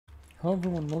Hello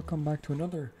everyone, welcome back to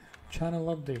another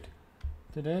channel update.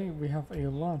 Today we have a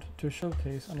lot to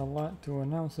showcase and a lot to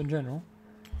announce in general.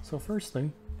 So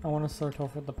firstly, I want to start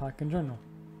off with the pack in general,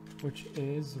 which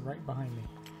is right behind me.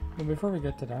 But before we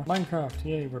get to that, Minecraft,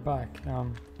 yay, we're back.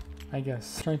 I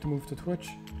guess trying to move to Twitch.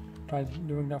 Tried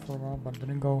doing that for a while, but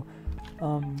didn't go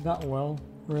that well,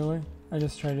 really. I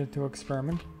just tried it to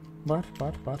experiment. But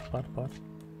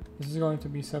this is going to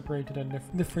be separated in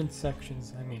different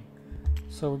sections,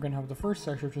 So we're gonna have the first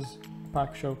section, which is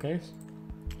pack showcase.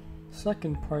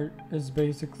 Second part is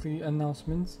basically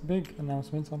announcements, big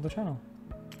announcements on the channel,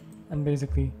 and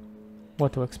basically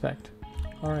what to expect.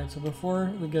 Alright, so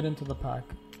before we get into the pack,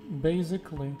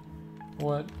 basically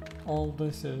what all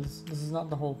this is not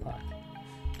the whole pack.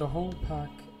 The whole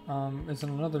pack is in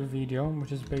another video,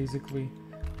 which is basically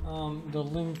the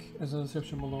link is in the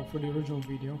description below for the original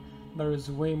video. There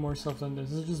is way more stuff than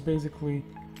this. This is just basically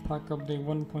pack update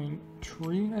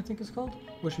 1.3, I think it's called,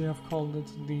 which we have called it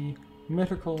the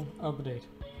mythical update.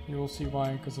 You will see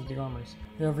why, because of the armors.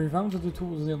 We have revamped the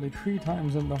tools nearly 3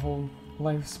 times in the whole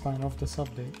lifespan of this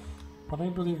update, but I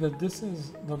believe that this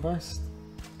is the best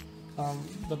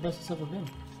it's ever been.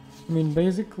 I mean,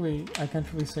 basically I can't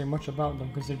really say much about them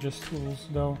because they're just tools,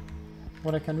 though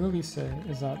what I can really say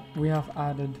is that we have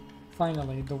added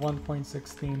finally the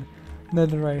 1.16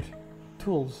 netherite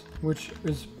tools, which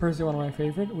is personally one of my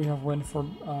favorite. We have went for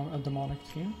a demonic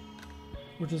team,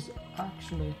 which is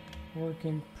actually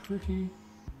working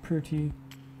pretty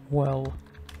well.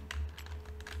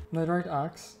 Netherite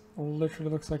axe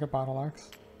literally looks like a battle axe,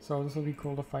 so this will be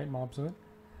cool to fight mobs with.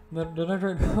 The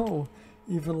netherite bow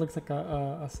even looks like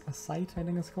a sight, I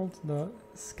think it's called. The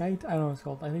skite, I don't know what it's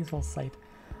called. I think it's called sight.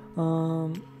 We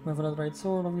have a netherite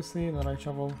sword, obviously, netherite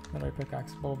shovel, netherite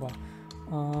pickaxe, blah blah blah.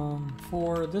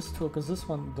 For this tool, because this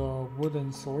one, the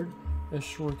wooden sword, is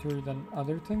shorter than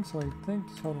other things, so I think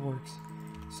that's how it works.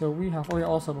 So we have, oh yeah,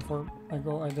 also before I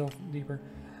delve deeper,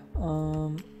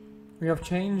 we have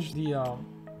changed the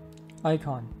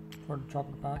icon for the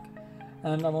Tropi pack,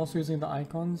 and I'm also using the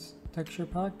icons texture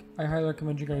pack. I highly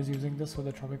recommend you guys using this for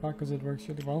the Tropi pack because it works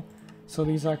really well. So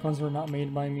these icons were not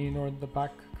made by me nor the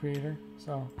pack creator,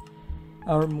 so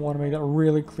I want to make that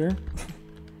really clear.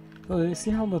 So you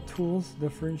see how the tools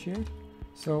differentiate?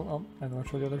 So, I don't want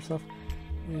to show the other stuff.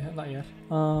 Not yet.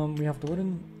 We have the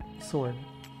wooden sword.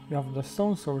 We have the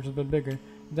stone sword, which is a bit bigger.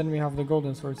 Then we have the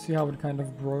golden sword. See how it kind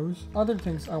of grows? Other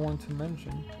things I want to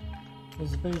mention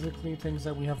is basically things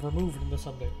that we have removed in this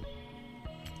update.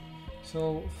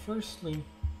 So, firstly,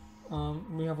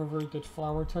 we have reverted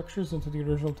flower textures into the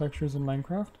original textures in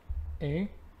Minecraft. We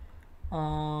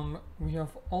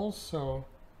have also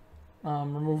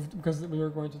removed, because we were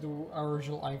going to do our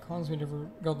original icons, we never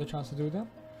got the chance to do that.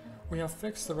 We have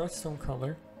fixed the redstone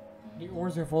color. The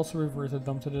ores, we have also reverted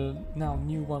them to the now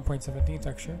new 1.17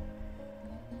 texture.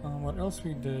 What else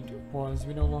we did was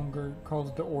we no longer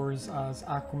called the ores as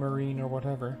aquamarine or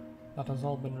whatever. That has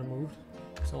all been removed.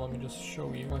 So let me just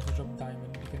show you. If I switch up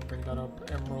diamond, you can bring that up.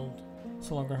 Emerald,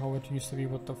 it's no longer how it used to be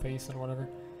with the face and whatever.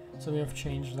 So we have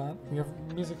changed that. We have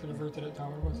basically reverted it to how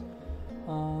it was.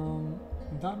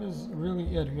 That is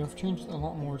really it. We have changed a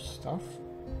lot more stuff,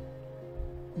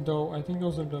 though I think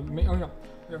those are the main. Oh yeah,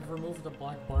 we have removed the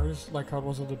black bars like how it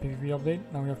was with the PvP update.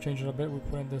 Now we have changed it a bit. We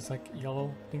put in this like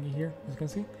yellow thingy here, as you can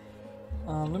see.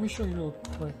 Let me show you real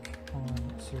quick on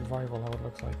survival how it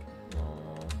looks like.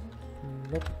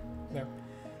 Nope, there.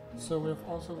 So we have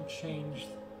also changed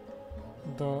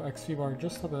the XP bar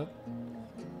just a bit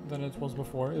than it was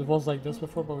before. It was like this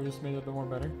before, but we just made it a bit more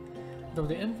better. Though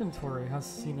the inventory has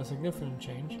seen a significant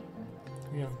change.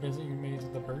 We have basically made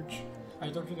the birch. I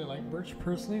don't really like birch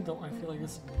personally, though I feel like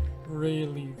this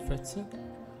really fits it.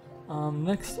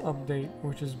 Next update,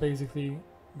 which is basically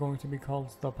going to be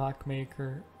called the pack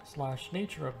maker /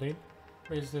 nature update,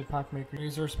 basically pack maker,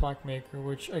 users pack maker,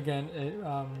 which again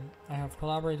I have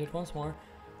collaborated once more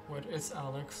with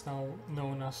Alex, now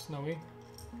known as Snowy,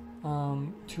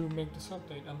 to make this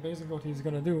update. And basically what he's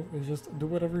gonna do is just do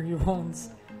whatever he wants,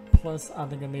 plus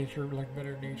adding a nature, like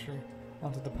better nature,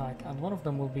 onto the pack, and one of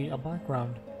them will be a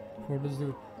background for this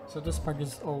dude. So this pack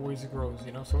just always grows,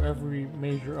 you know, so every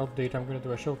major update I'm going to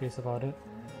do a showcase about it.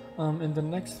 In the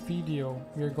next video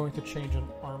we are going to change an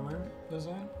armor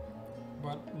design,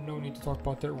 but no need to talk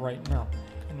about it right now.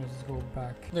 And let's just go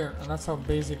back there, and that's how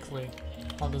basically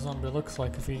how the zombie looks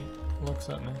like if he looks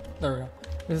at me. There we go.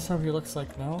 This is how he looks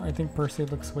like now. I think personally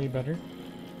it looks way better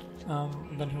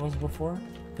than he was before,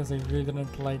 because I really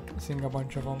didn't like seeing a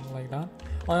bunch of them like that.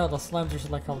 Oh yeah, the slimes are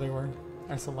just like how they were.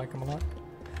 I still like them a lot.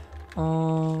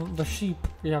 The sheep,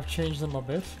 we have changed them a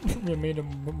bit. We made them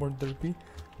a bit more derpy,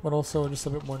 but also just a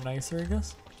bit more nicer, I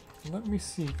guess. let me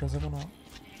see, because I want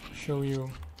to show you.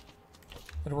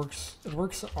 It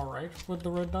works alright with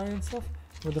the red dye and stuff,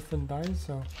 with different dyes,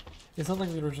 so it's not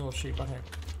like the original sheet, but hey,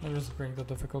 I'll just bring the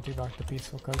difficulty back to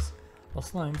peaceful because the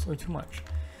slimes are too much.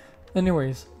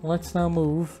 Anyways, let's now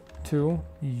move to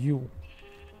you.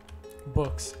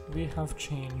 Books. We have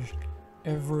changed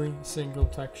every single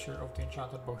texture of the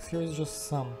enchanted books. Here's just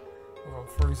some.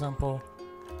 For example,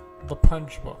 the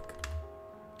Punch book.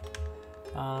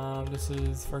 This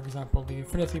is, for example, the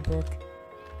Infinity book.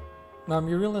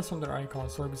 You realize from their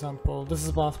icons, for example, this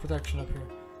is blast protection up here,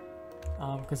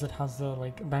 because it has the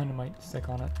like dynamite stick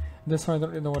on it. This one I don't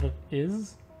really know what it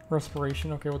is.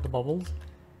 Respiration, okay, with the bubbles.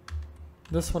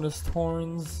 This one is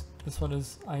Thorns. This one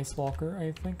is Ice Walker,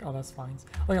 I think. Oh, that's fine.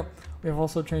 Oh yeah, we have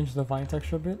also changed the vine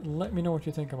texture a bit. Let me know what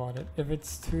you think about it. If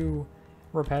it's too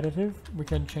repetitive, we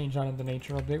can change that in the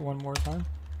nature update one more time.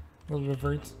 We'll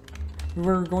revert. We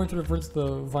were going to revert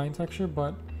the vine texture,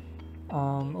 but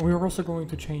we were also going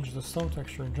to change the stone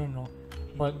texture in general,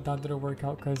 but that didn't work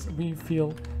out because we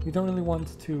feel we don't really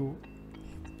want to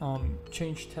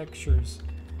change textures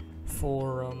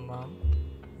for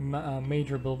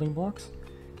major building blocks,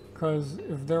 because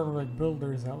if there are like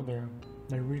builders out there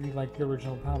they really like the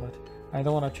original palette, I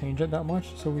don't want to change it that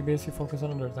much, so we basically focus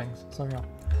on other things. So yeah,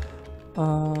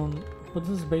 but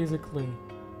this is basically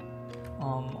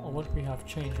what we have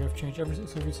changed. We have changed everything.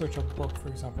 So if you search up book, for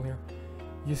example, here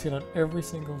you see that every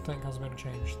single thing has been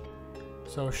changed.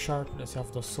 So sharpness, you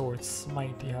have the sword.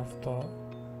 Smite, you have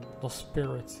the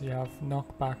spirits. You have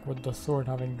knockback with the sword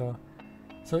having the...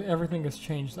 So everything is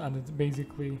changed, and it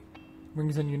basically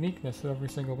brings in uniqueness to every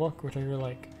single book, which I really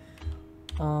like.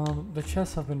 The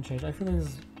chests have been changed. I feel like this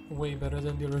is way better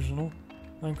than the original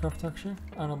Minecraft texture.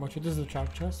 I don't know about you. This is the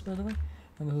chat chest, by the way,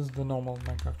 and this is the normal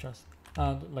Minecraft chest.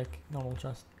 Like normal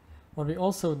chest. What we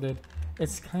also did,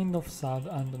 it's kind of sad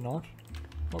and not,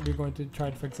 but we're going to try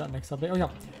to fix that next update. Oh yeah,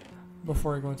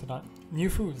 before I go into that, new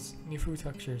food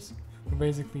textures. We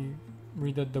basically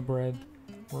redid the bread.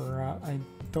 I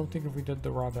don't think if we did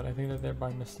the rabbit. I think that did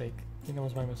by mistake. I think that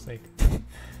was by mistake.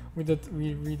 we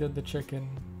redid the chicken.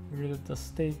 We redid the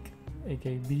steak,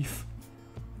 aka beef.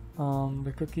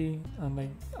 The cookie and the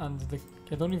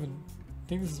I don't even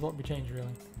think this is what we changed really.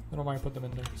 I don't know why I put them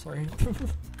in there. Sorry.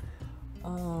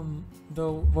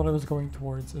 Though what I was going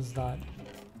towards is that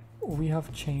we have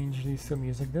changed these two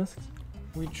music discs.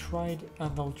 We tried,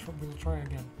 and we'll try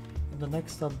again. In the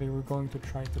next update, we're going to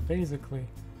try to basically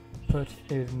put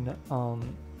in,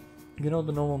 you know,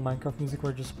 the normal Minecraft music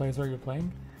where it just plays while you're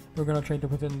playing. We're gonna try to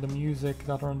put in the music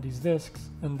that are on these discs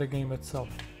in the game itself,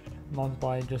 not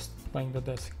by just playing the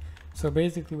disc. So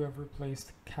basically, we have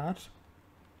replaced cat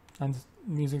and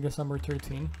music disc number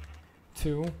 13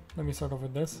 to. Let me start off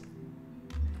with this.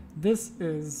 This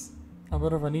is a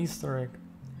bit of an Easter egg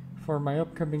for my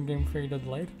upcoming game Faded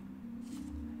Light.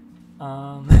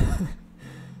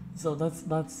 So that's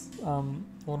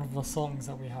one of the songs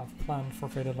that we have planned for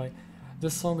Faded Light.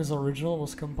 This song is original,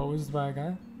 was composed by a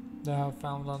guy that I have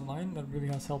found online that really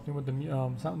has helped me with the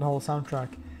whole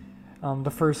soundtrack.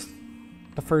 The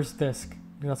first disc,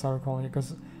 that's how we're calling it,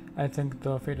 because I think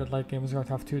the Faded Light game is going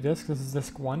to have 2 discs. This is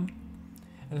disc 1,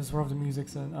 and this is one of the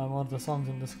musics and one of the songs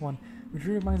in disc 1, which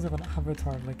really reminds me of an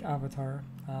Avatar, like Avatar,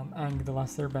 Aang the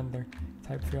Last Airbender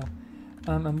type feel.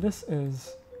 And this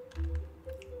is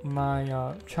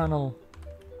my channel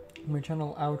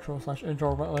outro slash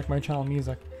intro, like my channel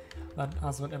music that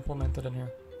has been implemented in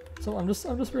here. So I'm just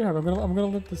pretty happy. I'm gonna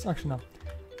let this actually no.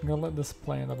 I'm gonna let this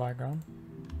play in the background,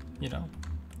 you know,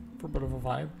 for a bit of a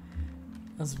vibe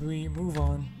as we move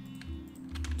on.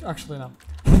 Actually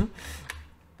no.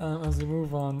 As we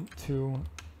move on to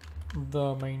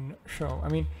the main show. I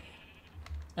mean,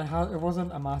 it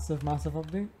wasn't a massive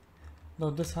update,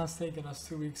 though. This has taken us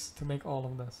 2 weeks to make all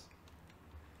of this.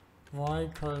 Why?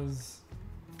 Because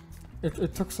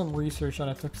it took some research and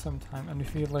it took some time, and we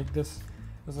feel like this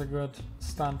is a good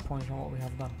standpoint on what we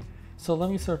have done. So let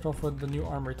me start off with the new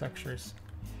armor textures.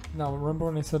 Now, remember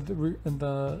when I said that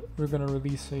we're gonna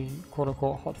release a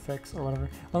quote-unquote hotfix or whatever?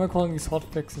 I'm not calling these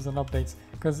hotfixes and updates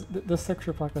because this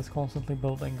texture pack is constantly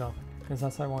building up, because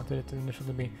that's how I wanted it to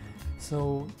initially be.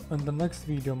 So in the next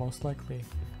video, most likely,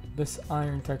 this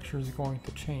iron texture is going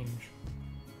to change,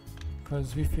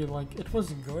 because we feel like it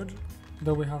was good,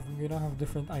 though we now have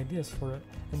different ideas for it,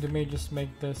 and we may just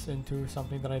make this into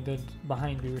something that I did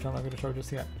behind you, which I'm not going to show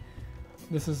just yet.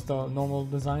 This is the normal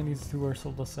design. These two are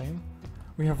still the same.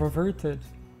 We have reverted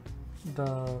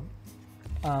the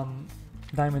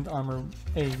diamond armor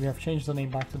A. We have changed the name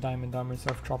back to diamond armor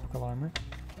instead of tropical armor,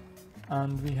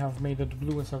 and we have made it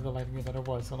blue instead of the light green that it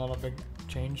was. So not a big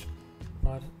change.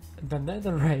 But the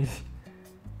netherite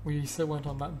we still went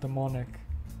on that demonic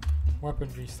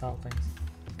weaponry style things.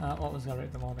 What was that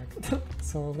right? Demonic.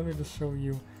 So let me just show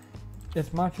you.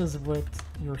 It matches with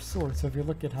your sword. So if you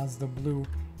look, it has the blue.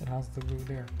 It has the blue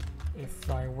there. If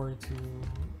I were to,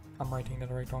 I'm writing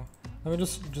that right wrong. Let me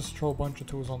just throw a bunch of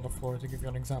tools on the floor to give you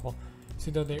an example.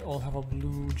 See that they all have a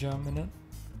blue gem in it,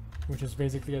 which is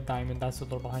basically a diamond. That's the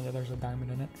door behind it. There's a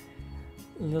diamond in it.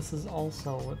 This is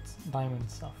also with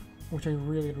diamond stuff, which I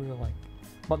really like.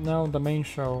 But now the main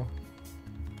show,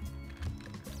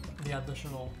 the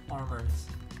additional armors.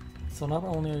 So not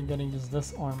only are you getting just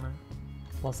this armor,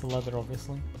 plus the leather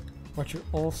obviously, but you're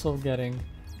also getting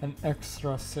an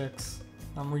extra 6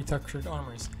 retextured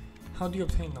armors. How do you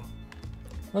obtain them?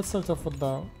 Let's start off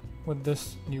with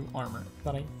this new armor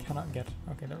that I cannot get.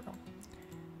 Okay, there we go.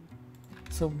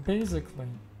 So basically,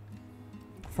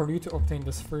 for you to obtain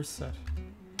this first set,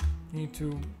 you need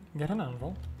to get an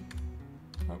anvil.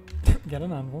 Oh, get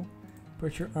an anvil,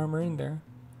 put your armor in there,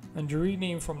 and you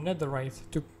rename from netherite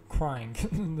to crying.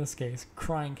 In this case,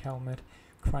 crying helmet,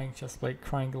 crying chestplate,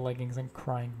 crying leggings, and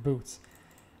crying boots.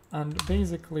 And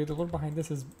basically, the lore behind this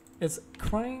is it's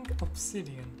crying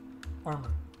obsidian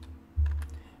armor,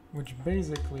 which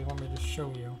basically, let me just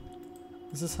show you.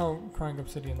 This is how crying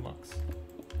obsidian looks,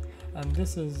 and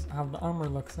this is how the armor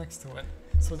looks next to it.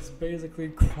 So it's basically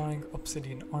crying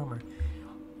obsidian armor.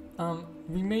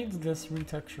 We made this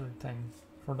retexture thing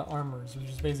for the armors, which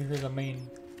is basically the main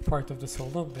part of this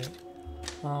whole update.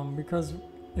 Because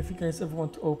if you guys ever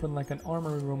want to open like an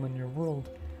armory room in your world,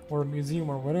 or a museum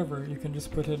or whatever, you can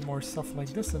just put in more stuff like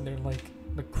this in there, like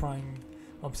the crying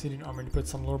obsidian armor, to put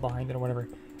some lore behind it or whatever.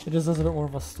 It just does a bit more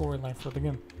of a storyline for the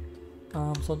game.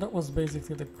 So that was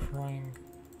basically the crying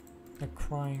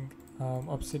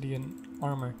obsidian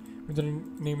armor. We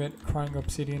didn't name it crying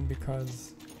obsidian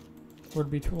because it would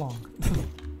be too long.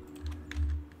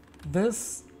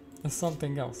 This is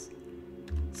something else.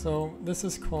 So this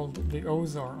is called the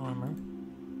Ozar armor.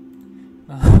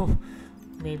 Now,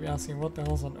 maybe asking what the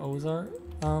hell's an Ozar?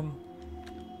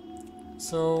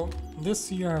 So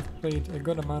this year I've played a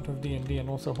good amount of D&D and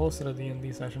also hosted a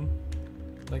D&D session,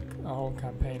 like a whole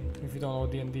campaign. If you don't know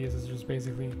what D&D is, it's just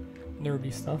basically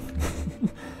nerdy stuff.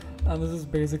 And this is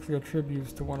basically a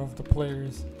tribute to one of the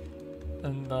players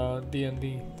in the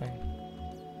D&D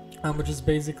thing, which is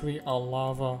basically a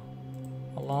lava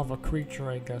creature,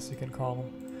 I guess you can call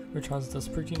him, which has this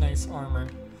pretty nice armor,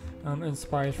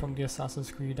 inspired from the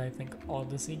Assassin's Creed, I think,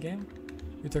 Odyssey game.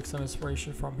 We took some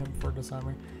inspiration from him for this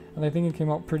armor, and I think it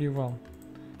came out pretty well.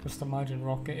 Just imagine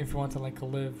rocking, if you want to like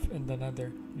live in the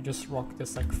nether, you just rock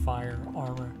this like fire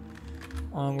armor,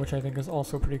 which I think is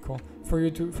also pretty cool. For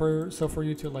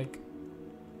you to like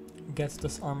get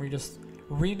this armor, you just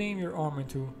rename your armor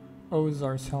to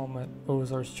Ozar's helmet,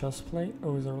 Ozar's chestplate,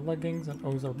 Ozar leggings, and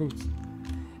Ozar boots,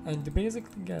 and you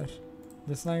basically get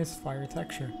this nice fire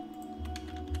texture.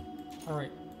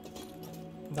 Alright,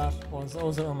 that was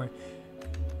Ozar armor.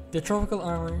 The tropical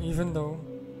armor, even though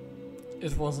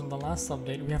it was in the last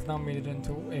update, we have now made it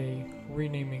into a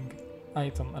renaming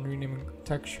item and renaming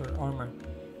texture armor.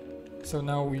 So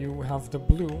now you have the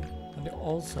blue and they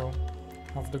also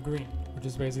have the green, which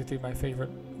is basically my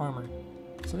favorite armor.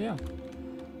 So yeah.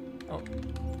 Oh,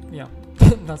 yeah.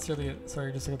 That's really it.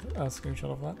 Sorry, just took a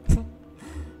screenshot of that.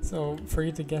 So for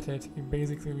you to get it, you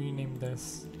basically rename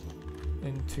this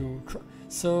into...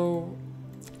 So,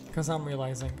 because I'm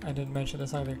realizing I didn't mention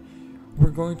this either, we're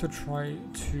going to try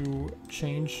to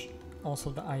change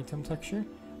also the item texture,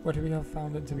 but we have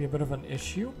found it to be a bit of an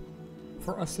issue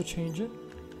for us to change it.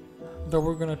 Though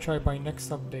we're gonna try by next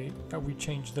update that we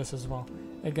change this as well.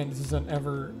 Again, this is an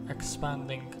ever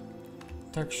expanding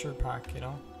texture pack, you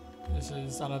know. This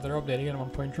is another update, again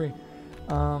 1.3.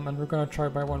 And we're gonna try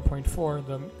by 1.4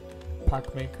 the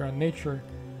pack maker and nature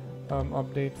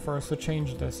update for us to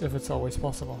change this if it's always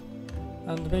possible.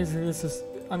 And basically this is,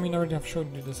 I mean, I already have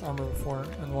showed you this armor before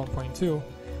in 1.2,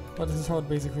 but this is how it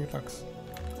basically looks.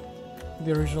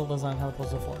 The original design, how it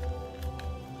was before.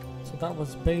 So that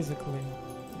was basically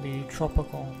the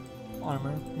tropical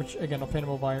armor, which again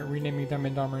obtainable by renaming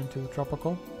diamond armor into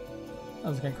tropical,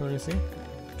 as you can clearly see.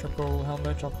 Tropical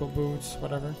helmet, tropical boots,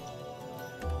 whatever.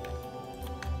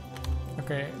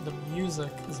 Okay, the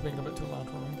music is being a bit too loud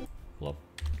for me. Look,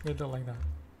 we do it like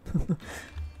that.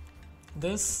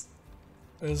 This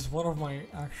is one of my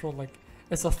actual, like,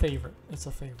 it's a favorite. It's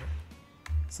a favorite.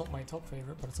 It's not my top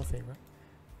favorite, but it's a favorite.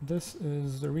 This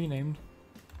is the renamed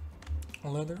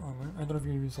leather armor. I don't know if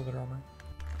you use leather armor.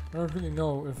 I don't really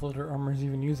know if leather armor is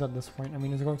even used at this point. I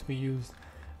mean, it's going to be used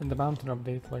in the mountain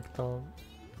update, like the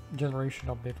generation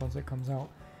update once it comes out.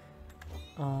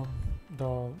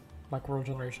 The like world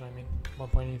generation, I mean,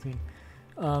 1.18.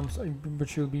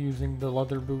 But you'll be using the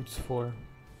leather boots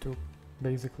to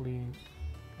basically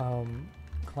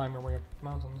climb your way up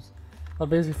mountains. But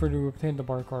basically, to obtain the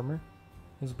bark armor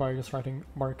is by just writing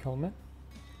bark helmet,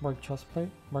 bark chest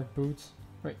plate, bark boots.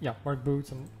 Right, yeah, bark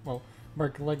boots and well,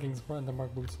 bark leggings and the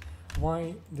bark boots.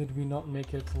 Why did we not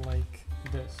make it like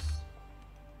this?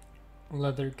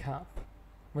 Leather cap.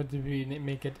 Why did we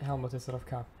make it helmet instead of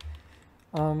cap?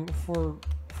 For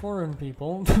foreign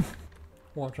people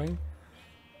watching,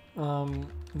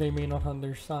 they may not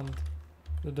understand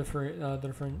the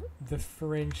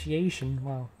differentiation,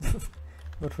 wow,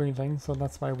 between things, so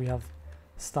that's why we have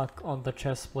stuck on the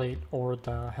chest plate or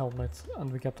the helmet,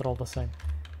 and we kept it all the same.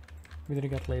 We didn't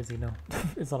get lazy, no.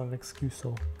 It's not an excuse,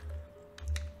 so.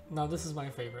 Now this is my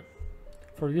favorite.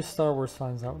 For you Star Wars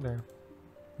fans out there,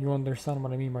 you understand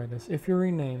what I mean by this. If you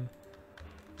rename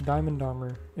Diamond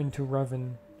Armor into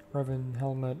Revan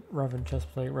helmet, Revan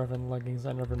chestplate, Revan leggings,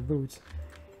 and Revan boots,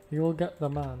 you will get the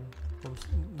man from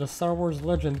the Star Wars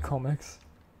Legend comics,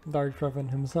 Darth Revan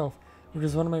himself, which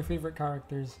is one of my favorite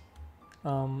characters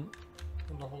in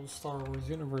the whole Star Wars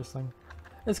universe thing.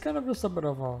 It's kind of just a bit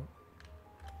of a,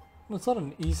 it's not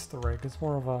an Easter egg, it's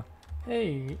more of a,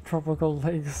 hey, Tropical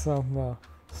likes some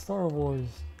Star Wars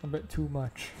a bit too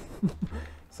much.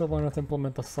 So why not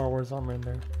implement the Star Wars armor in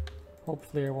there?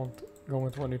 Hopefully I won't go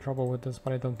into any trouble with this,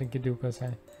 but I don't think you do, because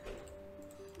hey.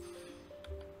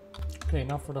 Okay,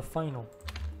 now for the final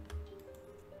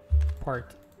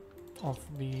part of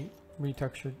the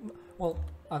retextured, well,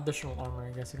 additional armor,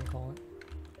 I guess you can call it.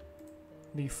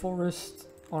 The forest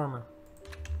armor.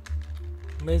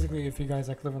 Basically, if you guys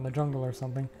like live in the jungle or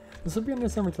something, this would be a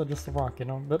nice armor to just rock, you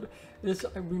know. But it's,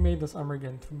 we made this armor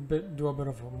again to do a bit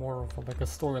of a more of a, like a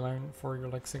storyline for your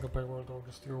like single player world or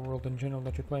just your world in general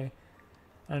that you play,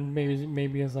 and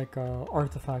maybe as like a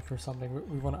artifact or something.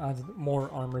 We want to add more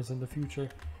armors in the future,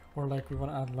 or like we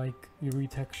want to add like you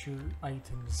retexture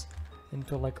items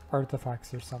into like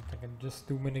artifacts or something, and just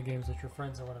do mini games with your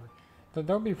friends or whatever. That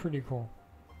would be pretty cool.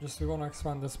 Just we want to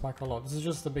expand this pack a lot. This is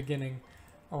just the beginning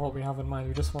of what we have in mind.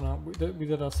 We just want to, we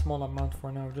did a small amount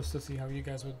for now just to see how you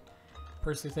guys would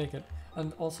personally take it.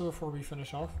 And also before we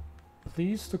finish off,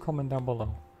 please to comment down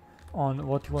below on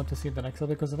what you want to see in the next update,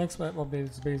 because the next update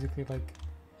is basically like,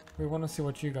 we want to see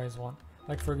what you guys want.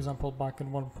 Like for example, back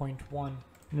in 1.1, when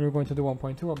we were going to do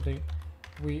 1.2 update,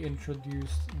 we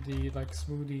introduced the like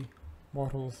smoothie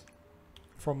bottles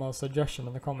from a suggestion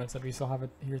in the comments, and we still have it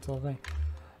here till today.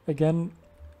 Again,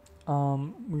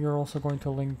 we are also going to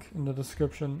link in the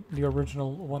description the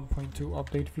original 1.2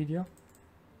 update video.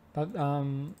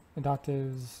 That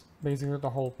is basically the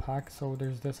whole pack. So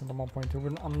there's this and the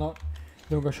 1.2. I'm not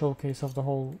doing a showcase of the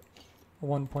whole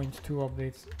 1.2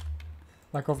 updates,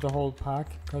 like of the whole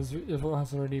pack, because it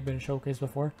has already been showcased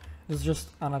before. It's just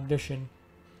an addition,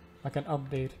 like an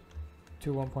update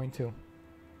to 1.2.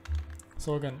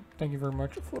 So again, thank you very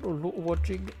much for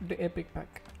watching the epic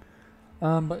pack.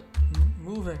 But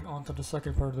moving on to the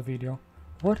second part of the video,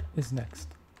 what is next?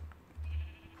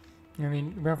 I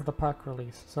mean, we have the pack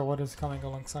release, so what is coming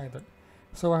alongside it?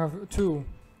 So I have two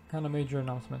kind of major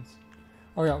announcements.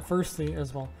 Oh yeah, firstly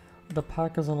as well, the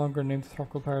pack is no longer named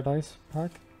Tropical Paradise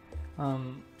pack,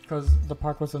 because the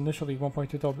pack was initially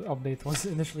 1.2 update was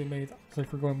initially made. So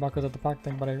if we're going back to the pack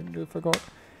thing, but I forgot.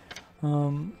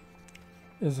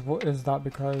 Is that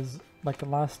because like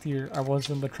last year I was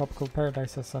in the Tropical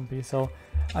Paradise SMP, so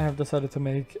I have decided to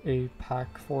make a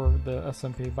pack for the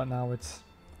SMP, but now it's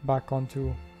back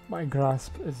onto my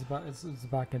grasp is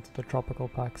back into the Tropical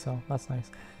pack, so that's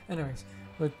nice. Anyways,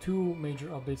 the two major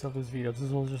updates of this video. This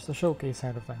was just the showcase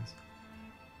side of things.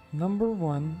 Number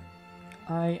one,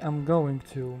 I joined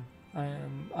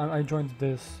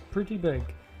this pretty big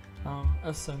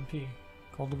SMP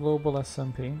called Global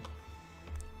SMP.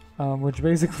 Which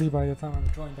basically by the time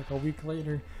I joined, like a week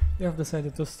later, they have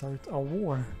decided to start a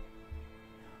war.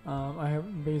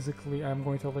 I'm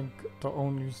going to link the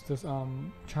owner's this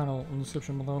channel in the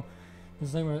description below.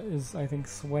 His name is, I think,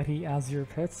 Sweaty As Your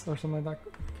Pets or something like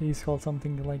that. He's called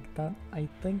something like that, I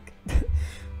think.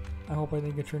 I hope I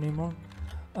didn't get your name wrong.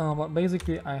 But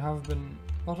basically I have been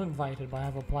not invited, but I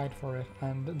have applied for it,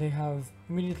 and they have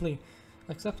immediately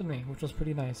accepted me, which was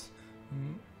pretty nice.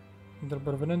 Did a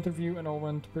bit of an interview and all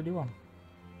went pretty well.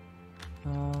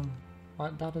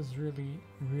 But that is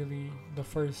really the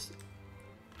first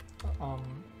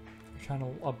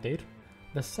channel update.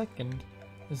 The second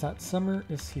is that summer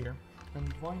is here,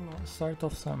 and why not start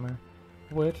off summer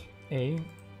with a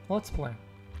let's play.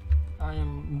 I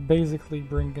am basically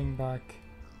bringing back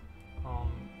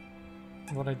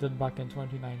what I did back in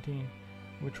 2019,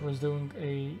 which was doing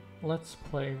a let's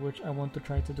play, which I want to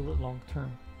try to do it long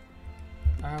term.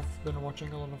 I have been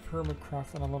watching a lot of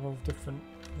Hermitcraft and a lot of different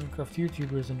Minecraft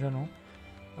YouTubers in general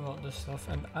about this stuff,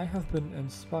 and I have been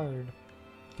inspired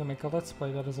to make a let's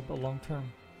play that is a bit long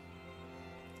term.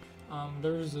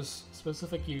 There's this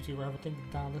specific YouTuber, I think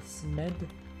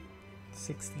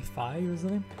DallasMed65 is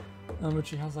the name, which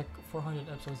he has like 400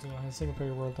 episodes on his single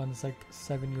player world, and it's like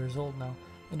 7 years old now,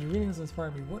 and it really has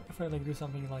inspired me. What if I like do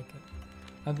something like it?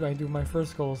 And I do, my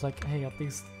first goal is like, hey, at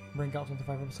least bring out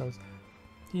 25 episodes.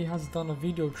 He has done a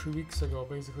video 2 weeks ago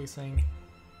basically saying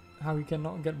how you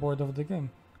cannot get bored of the game,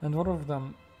 and one of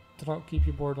them, to not keep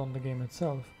you bored on the game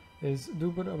itself, is do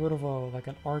a bit of a like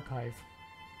an archive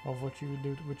of what you would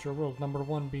do with your world. Number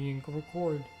one being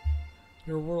record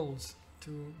your worlds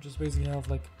to just basically have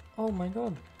like, oh my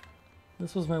god,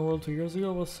 this was my world 2 years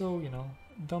ago, was so, you know,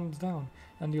 dumbed down,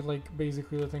 and you like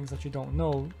basically the things that you don't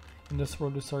know in this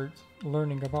world to start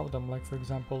learning about them. Like for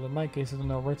example, in my case I don't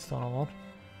know redstone a lot,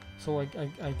 so I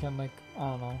can like, I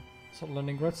don't know, start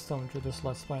learning redstone through this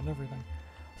let's play and everything.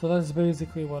 So that's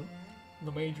basically what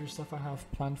the major stuff I have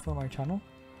planned for my channel.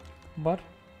 But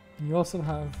you also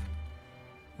have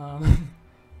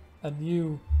a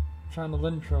new channel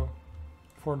intro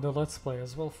for the let's play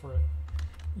as well for it.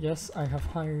 Yes, I have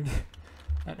hired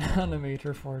an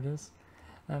animator for this,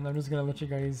 and I'm just gonna let you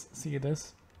guys see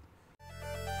this.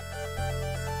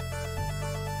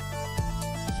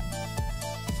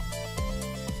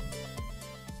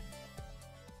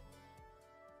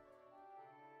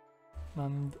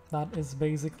 And that is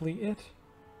basically it.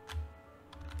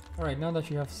 Alright, now that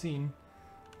you have seen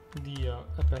the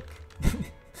epic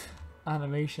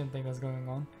animation thing that's going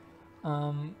on,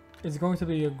 it's going to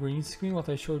be a green screen. What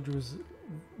I showed you is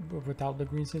without the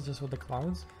green screen, just with the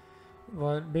clouds.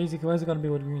 But basically, why is it going to be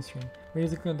with green screen?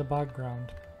 Basically in the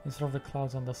background, instead of the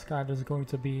clouds on the sky, there's going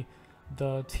to be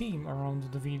the theme around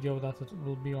the video that it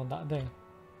will be on that day.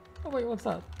 Oh wait, what's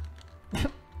that?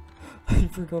 I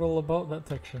forgot all about that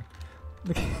texture.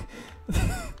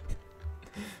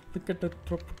 Look at the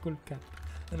tropical cat.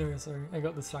 Anyway, sorry, I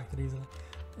got distracted easily.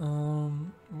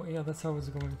 But yeah, that's how it's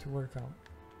going to work out.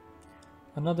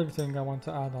 Another thing I want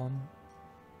to add on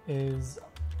is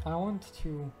I want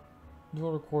to do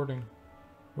a recording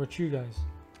with you guys,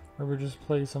 where we just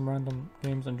play some random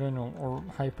games in general, or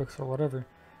Hypix or whatever.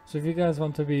 So if you guys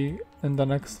want to be in the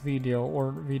next video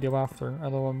or video after,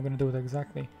 although I'm going to do it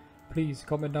exactly, please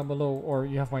comment down below, or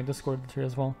you have my Discord here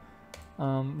as well.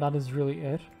 That is really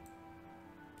it.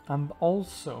 And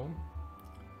also,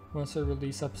 once I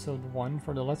release episode 1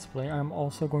 for the Let's Play, I'm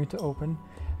also going to open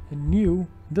a new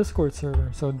Discord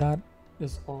server. So that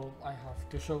is all I have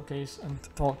to showcase and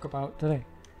talk about today.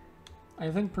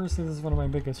 I think personally this is one of my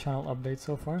biggest channel updates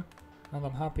so far, and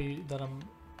I'm happy that I'm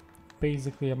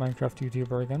basically a Minecraft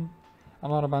YouTuber again. I'm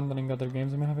not abandoning other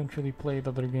games. I mean, I haven't really played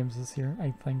other games this year.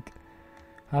 I think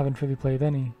I haven't really played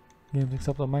any games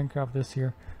except for Minecraft this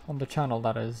year, on the channel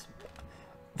that is.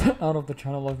 Out of the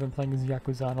channel I've been playing is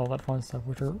Yakuza and all that fun stuff,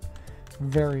 which are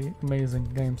very amazing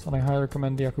games, and I highly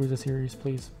recommend the Yakuza series.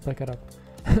 Please pick it up.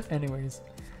 Anyways,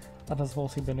 that has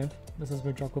mostly been it. This has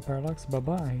been Tropi Paradox. Bye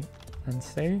bye, and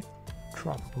stay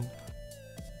tropical.